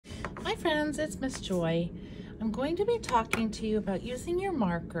Hi friends, it's Miss Joy. I'm going to be talking to you about using your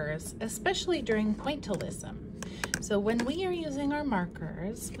markers, especially during pointillism. So when we are using our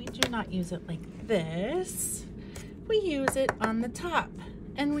markers, we do not use it like this. We use it on the top,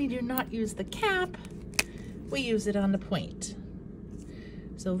 and we do not use the cap. We use it on the point.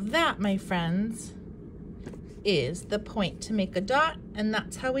 So that, my friends, is the point to make a dot, and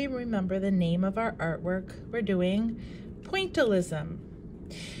that's how we remember the name of our artwork. We're doing pointillism.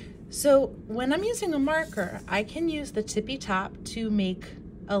 So when I'm using a marker, I can use the tippy top to make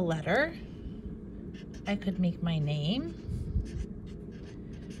a letter. I could make my name,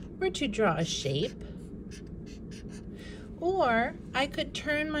 or to draw a shape, or I could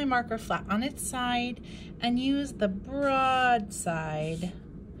turn my marker flat on its side and use the broad side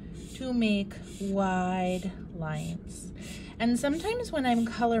to make wide lines. And sometimes when I'm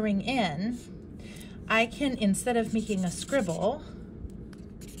coloring in, I can, instead of making a scribble,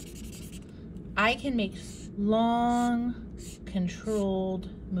 I can make long, controlled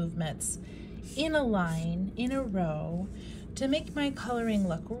movements in a line, in a row, to make my coloring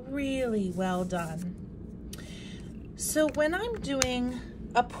look really well done. So when I'm doing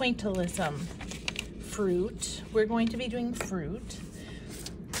a pointillism fruit, we're going to be doing fruit.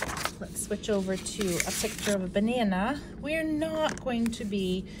 Let's switch over to a picture of a banana. We're not going to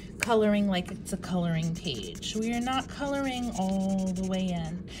be coloring like it's a coloring page. We are not coloring all the way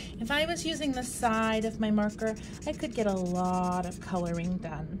in. If I was using the side of my marker, I could get a lot of coloring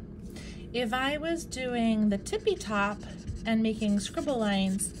done. If I was doing the tippy top and making scribble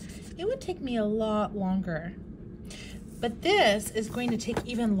lines, it would take me a lot longer. But this is going to take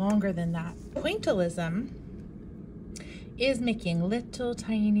even longer than that. Pointillism is making little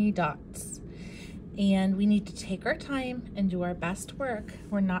tiny dots, and we need to take our time and do our best work.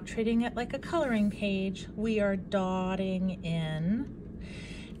 We're not treating it like a coloring page. We are dotting in.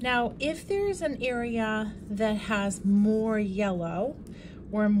 Now, if there's an area that has more yellow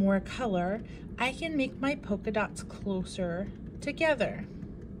or more color, I can make my polka dots closer together.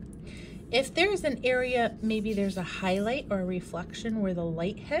 If there's an area, maybe there's a highlight or a reflection where the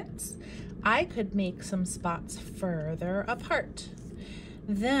light hits, I could make some spots further apart.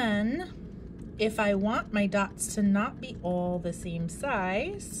 Then, if I want my dots to not be all the same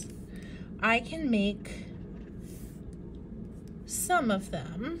size, I can make some of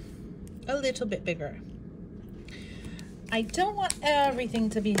them a little bit bigger. I don't want everything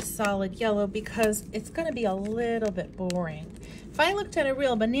to be solid yellow because it's going to be a little bit boring. If I looked at a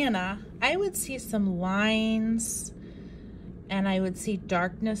real banana, I would see some lines and I would see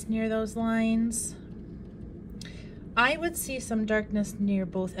darkness near those lines. I would see some darkness near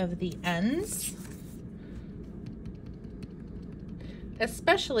both of the ends,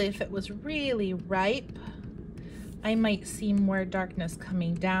 especially if it was really ripe. I might see more darkness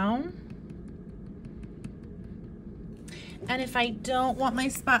coming down. And if I don't want my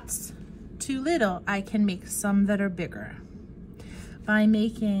spots too little, I can make some that are bigger by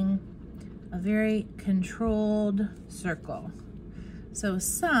making a very controlled circle. So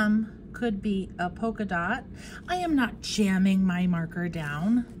some could be a polka dot. I am not jamming my marker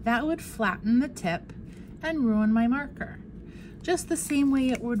down. That would flatten the tip and ruin my marker. Just the same way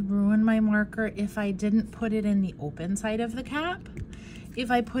it would ruin my marker if I didn't put it in the open side of the cap. If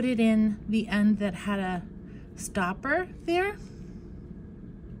I put it in the end that had a stopper there,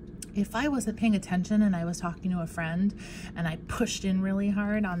 if I wasn't paying attention and I was talking to a friend and I pushed in really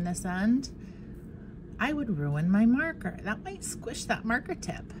hard on this end, I would ruin my marker. That might squish that marker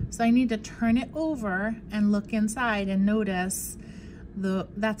tip. So I need to turn it over and look inside and notice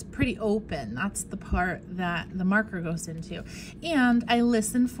that's pretty open. That's the part that the marker goes into. And I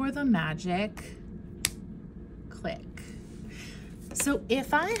listen for the magic click. So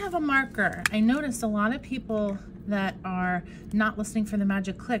if I have a marker, I notice a lot of people that are not listening for the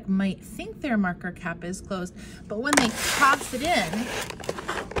magic click might think their marker cap is closed, but when they toss it in,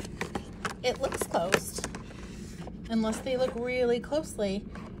 it looks closed. Unless they look really closely,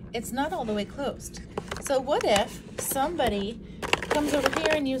 it's not all the way closed. So what if somebody comes over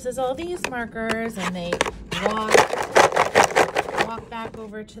here and uses all these markers and they walk back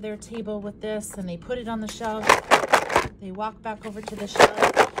over to their table with this and they put it on the shelf. They walk back over to the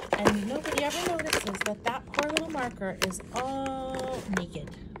shelf and nobody ever notices that that poor little marker is all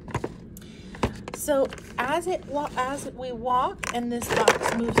naked. So as we walk and this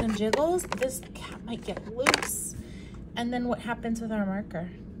box moves and jiggles, this cap might get loose. And then what happens with our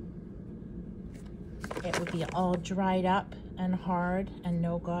marker? It would be all dried up and hard and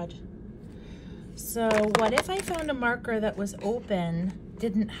no good. So what if I found a marker that was open,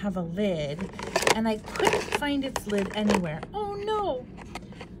 didn't have a lid, and I couldn't find its lid anywhere? Oh no!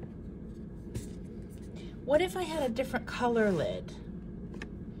 What if I had a different color lid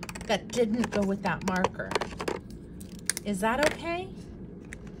that didn't go with that marker? Is that okay?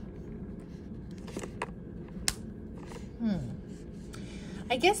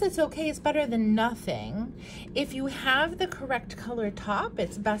 I guess it's okay. It's better than nothing. If you have the correct color top,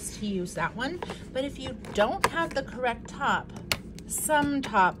 it's best to use that one. But if you don't have the correct top, some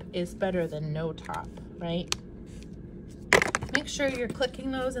top is better than no top, right? Make sure you're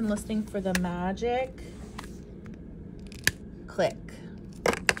clicking those and listening for the magic click.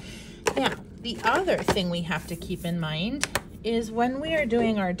 Now, the other thing we have to keep in mind is when we are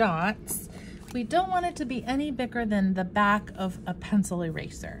doing our dots, we don't want it to be any bigger than the back of a pencil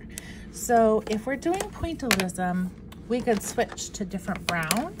eraser. So if we're doing pointillism, we could switch to different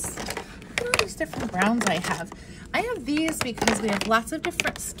browns. Look at all these different browns I have. I have these because we have lots of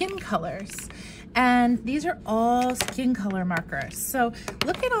different skin colors, and these are all skin color markers. So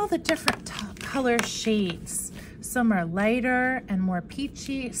look at all the different color shades. Some are lighter and more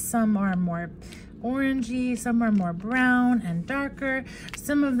peachy, some are more orangey, some are more brown and darker.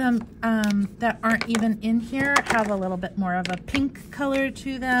 Some of them that aren't even in here have a little bit more of a pink color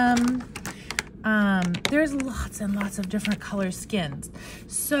to them. There's lots and lots of different color skins.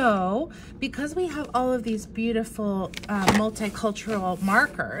 So because we have all of these beautiful multicultural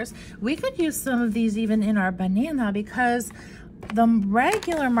markers, we could use some of these even in our banana, because the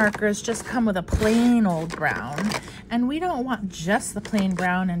regular markers just come with a plain old brown, and we don't want just the plain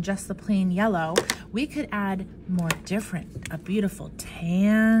brown and just the plain yellow. We could add more different, a beautiful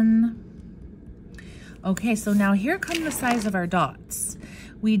tan. Okay, so now here come the size of our dots.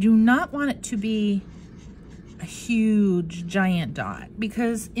 We do not want it to be a huge giant dot,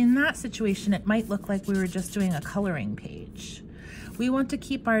 because in that situation it might look like we were just doing a coloring page. We want to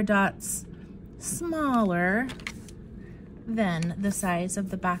keep our dots smaller than the size of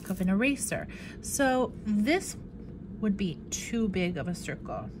the back of an eraser. So this would be too big of a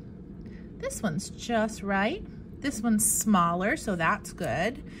circle. This one's just right. This one's smaller, so that's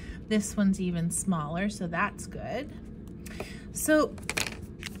good. This one's even smaller, so that's good. So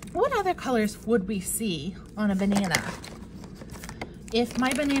what other colors would we see on a banana? If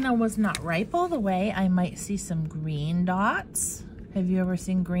my banana was not ripe all the way, I might see some green dots. Have you ever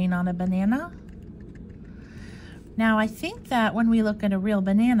seen green on a banana? Now, I think that when we look at a real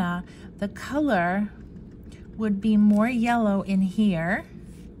banana, the color would be more yellow in here,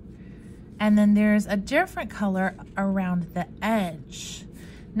 and then there's a different color around the edge.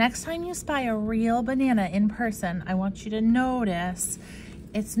 Next time you spy a real banana in person, I want you to notice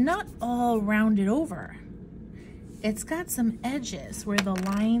it's not all rounded over. It's got some edges where the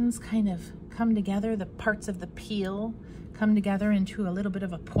lines kind of come together, the parts of the peel come together into a little bit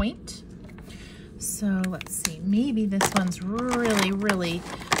of a point. So let's see, maybe this one's really, really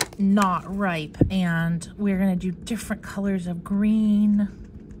not ripe, and we're gonna do different colors of green.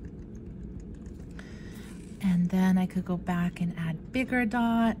 And then I could go back and add bigger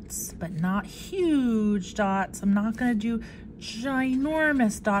dots, but not huge dots. I'm not gonna do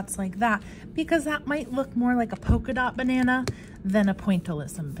ginormous dots like that, because that might look more like a polka dot banana than a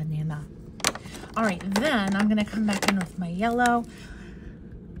pointillism banana. All right, then I'm gonna come back in with my yellow.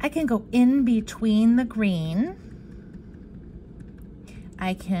 I can go in between the green.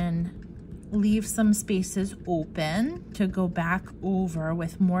 I can leave some spaces open to go back over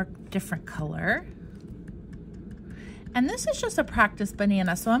with more different color. And this is just a practice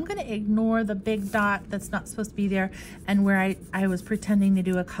banana, so I'm gonna ignore the big dot that's not supposed to be there, and where I was pretending to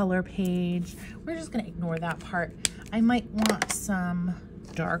do a color page. We're just gonna ignore that part. I might want some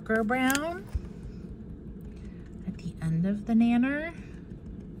darker brown at the end of the nanner.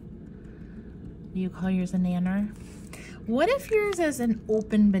 Do you call yours a nanner? What if yours is an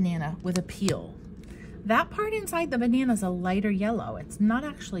open banana with a peel? That part inside the banana is a lighter yellow. It's not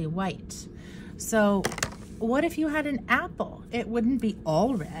actually white. So what if you had an apple? It wouldn't be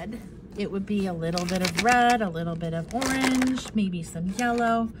all red. It would be a little bit of red, a little bit of orange, maybe some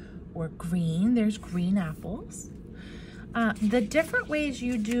yellow or green. There's green apples. The different ways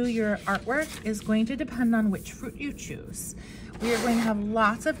you do your artwork is going to depend on which fruit you choose. We are going to have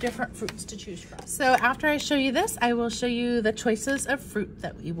lots of different fruits to choose from. So after I show you this, I will show you the choices of fruit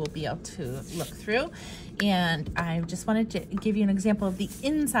that we will be able to look through. And I just wanted to give you an example of the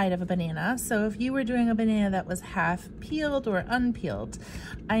inside of a banana. So if you were doing a banana that was half peeled or unpeeled,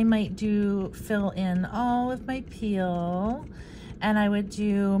 I might fill in all of my peel, and I would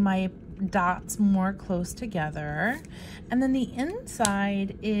do my dots more close together. And then the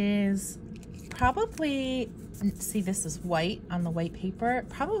inside is probably, see, this is white on the white paper,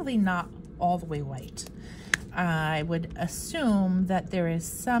 probably not all the way white. I would assume that there is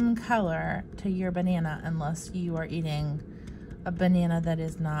some color to your banana unless you are eating a banana that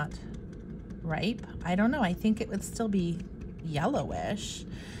is not ripe. I don't know. I think it would still be yellowish.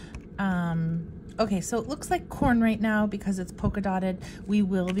 Okay, so it looks like corn right now because it's polka dotted. We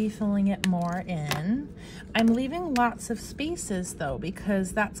will be filling it more in. I'm leaving lots of spaces though,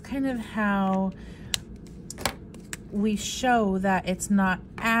 because that's kind of how we show that it's not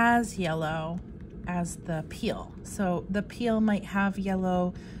as yellow as the peel. So the peel might have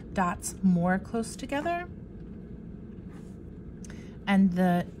yellow dots more close together, and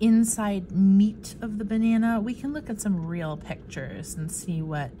the inside meat of the banana, we can look at some real pictures and see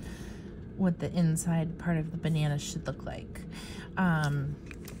what the inside part of the banana should look like.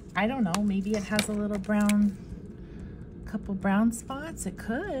 I don't know, maybe it has a little brown, couple brown spots. It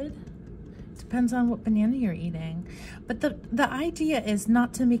could. Depends on what banana you're eating. But the idea is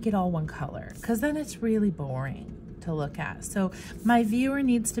not to make it all one color, because then it's really boring to look at. So my viewer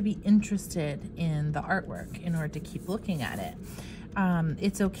needs to be interested in the artwork in order to keep looking at it.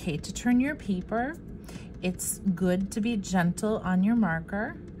 It's okay to turn your paper. It's good to be gentle on your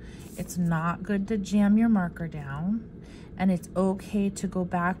marker. It's not good to jam your marker down. And it's okay to go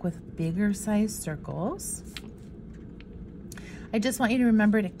back with bigger size circles. I just want you to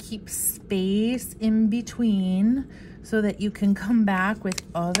remember to keep space in between so that you can come back with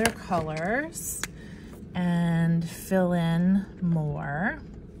other colors and fill in more.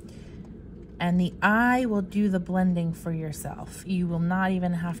 And the eye will do the blending for yourself. You will not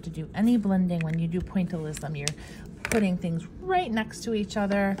even have to do any blending when you do pointillism. You're putting things right next to each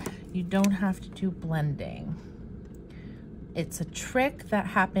other. You don't have to do blending. It's a trick that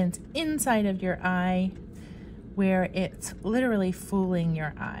happens inside of your eye, where it's literally fooling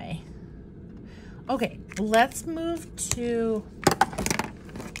your eye. Okay, let's move to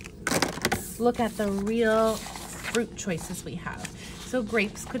look at the real fruit choices we have. So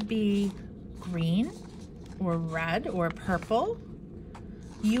grapes could be green or red or purple.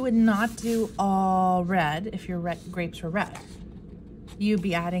 You would not do all red if your grapes were red. You'd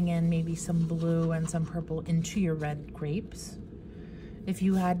be adding in maybe some blue and some purple into your red grapes. If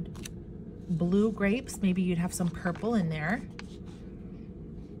you had blue grapes, maybe you'd have some purple in there.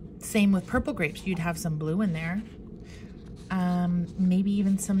 Same with purple grapes, you'd have some blue in there. Maybe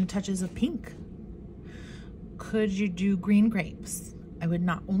even some touches of pink. Could you do green grapes? I would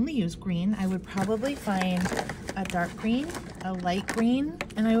not only use green, I would probably find a dark green, a light green,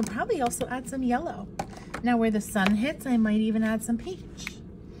 and I would probably also add some yellow. Now where the sun hits, I might even add some peach.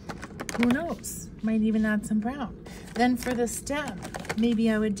 Who knows? Might even add some brown. Then for the stem, maybe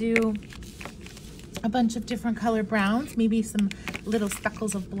I would do a bunch of different color browns, maybe some little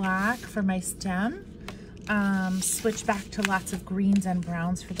speckles of black for my stem. Switch back to lots of greens and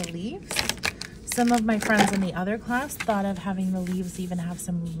browns for the leaves. Some of my friends in the other class thought of having the leaves even have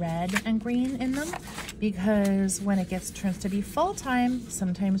some red and green in them, because when it turns to be fall time,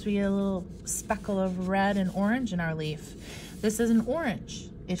 sometimes we get a little speckle of red and orange in our leaf. This is an orange.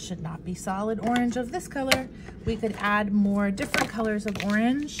 It should not be solid orange of this color. We could add more different colors of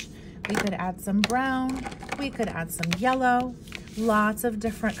orange. We could add some brown. We could add some yellow. Lots of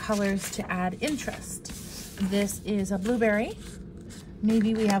different colors to add interest. This is a blueberry.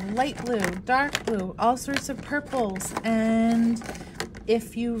 Maybe we have light blue, dark blue, all sorts of purples. And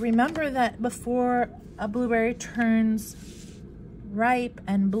if you remember that before a blueberry turns ripe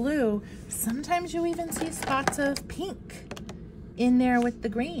and blue, sometimes you even see spots of pink in there with the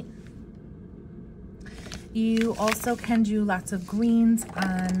green. You also can do lots of greens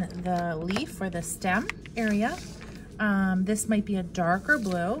on the leaf or the stem area. This might be a darker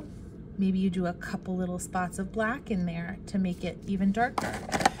blue. Maybe you do a couple little spots of black in there to make it even darker.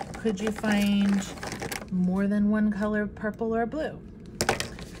 Could you find more than one color, purple or blue?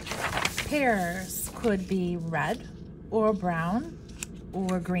 Pears could be red or brown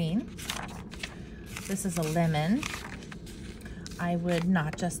or green. This is a lemon. I would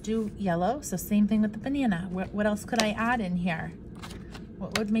not just do yellow, so same thing with the banana. What else could I add in here?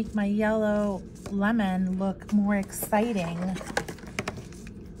 What would make my yellow lemon look more exciting?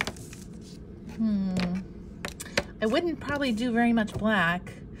 I wouldn't probably do very much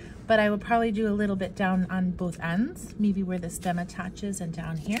black, but I would probably do a little bit down on both ends, maybe where the stem attaches and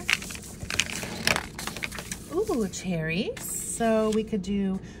down here. Ooh, cherries. So we could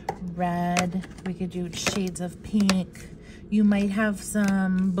do red, we could do shades of pink. You might have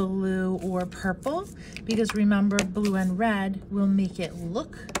some blue or purple, because remember, blue and red will make it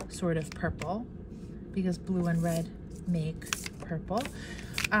look sort of purple, because blue and red make purple.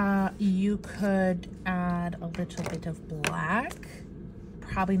 You could add a little bit of black,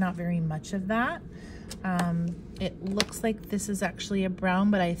 probably not very much of that. It looks like this is actually a brown,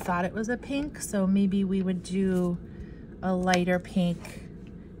 but I thought it was a pink, so maybe we would do a lighter pink.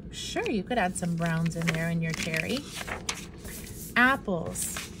 Sure, you could add some browns in there in your cherry.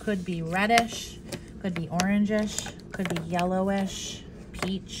 Apples could be reddish, could be orangish, could be yellowish,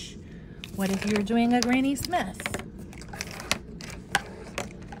 peach. What if you're doing a Granny Smith?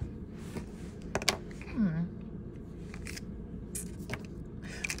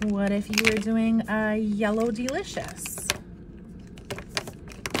 What if you were doing a yellow delicious?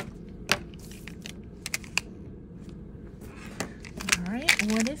 All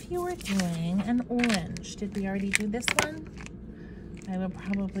right, what if you were doing an orange? Did we already do this one? I would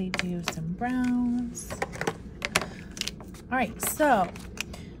probably do some browns. All right, so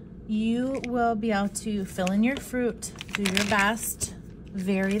you will be able to fill in your fruit, do your best,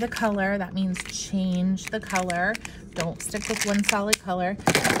 vary the color. That means change the color. Don't stick with one solid color.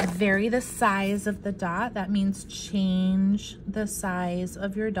 Vary the size of the dot. That means change the size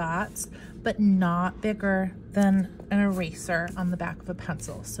of your dots, but not bigger than an eraser on the back of a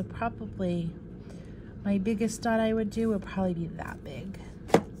pencil. So probably my biggest dot I would do would probably be that big.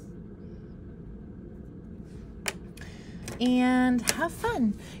 And have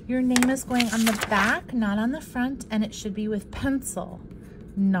fun. Your name is going on the back, not on the front, and it should be with pencil,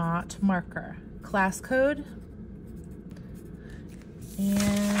 not marker. Class code.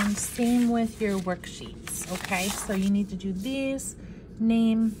 And same with your worksheets, okay? So you need to do these,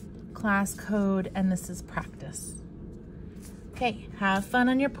 name, class code, and this is practice. Okay, have fun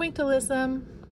on your pointillism.